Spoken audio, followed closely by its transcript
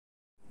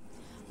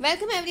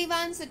Welcome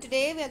everyone. So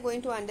today we are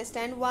going to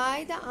understand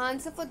why the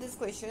answer for this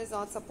question is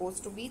not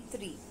supposed to be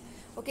 3.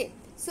 Okay,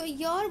 so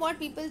here what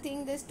people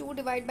think this 2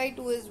 divided by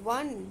 2 is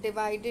 1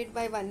 divided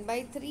by 1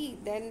 by 3,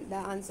 then the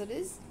answer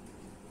is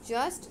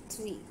just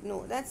 3.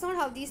 No, that's not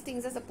how these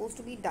things are supposed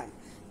to be done.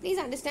 Please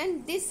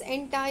understand, this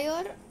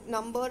entire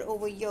number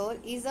over here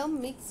is a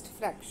mixed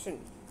fraction.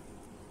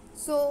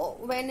 So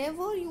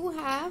whenever you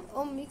have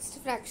a mixed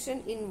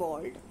fraction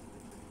involved,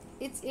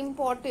 it's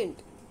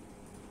important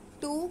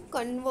to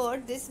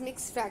convert this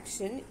mixed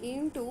fraction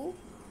into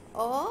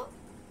a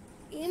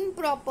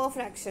improper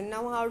fraction.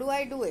 Now how do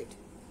I do it?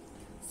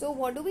 So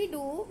what do we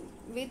do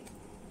with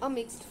a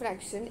mixed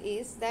fraction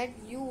is that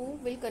you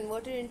will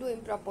convert it into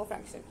improper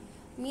fraction.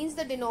 Means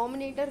the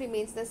denominator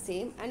remains the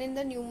same and in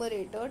the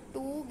numerator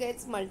 2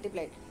 gets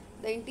multiplied.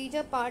 The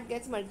integer part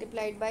gets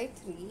multiplied by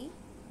 3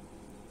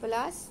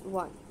 plus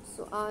 1.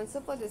 So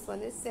answer for this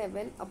one is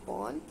 7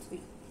 upon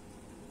 3.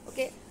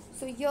 Okay.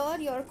 So here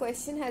your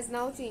question has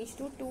now changed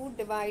to 2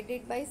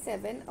 divided by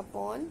 7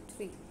 upon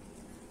 3.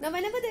 Now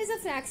whenever there is a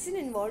fraction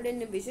involved in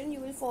division, you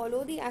will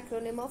follow the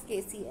acronym of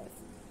KCF,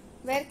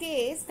 where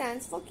K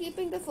stands for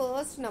keeping the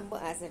first number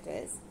as it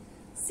is,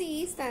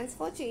 C stands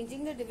for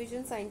changing the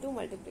division sign to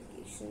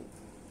multiplication,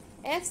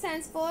 F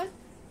stands for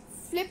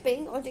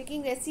flipping or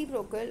taking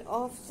reciprocal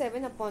of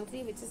 7 upon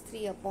 3, which is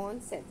 3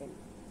 upon 7.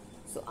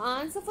 So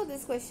answer for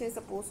this question is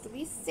supposed to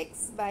be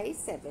 6 by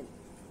 7.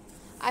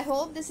 I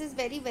hope this is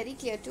very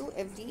clear to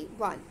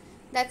everyone.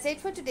 That's it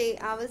for today.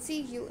 I will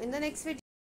see you in the next video.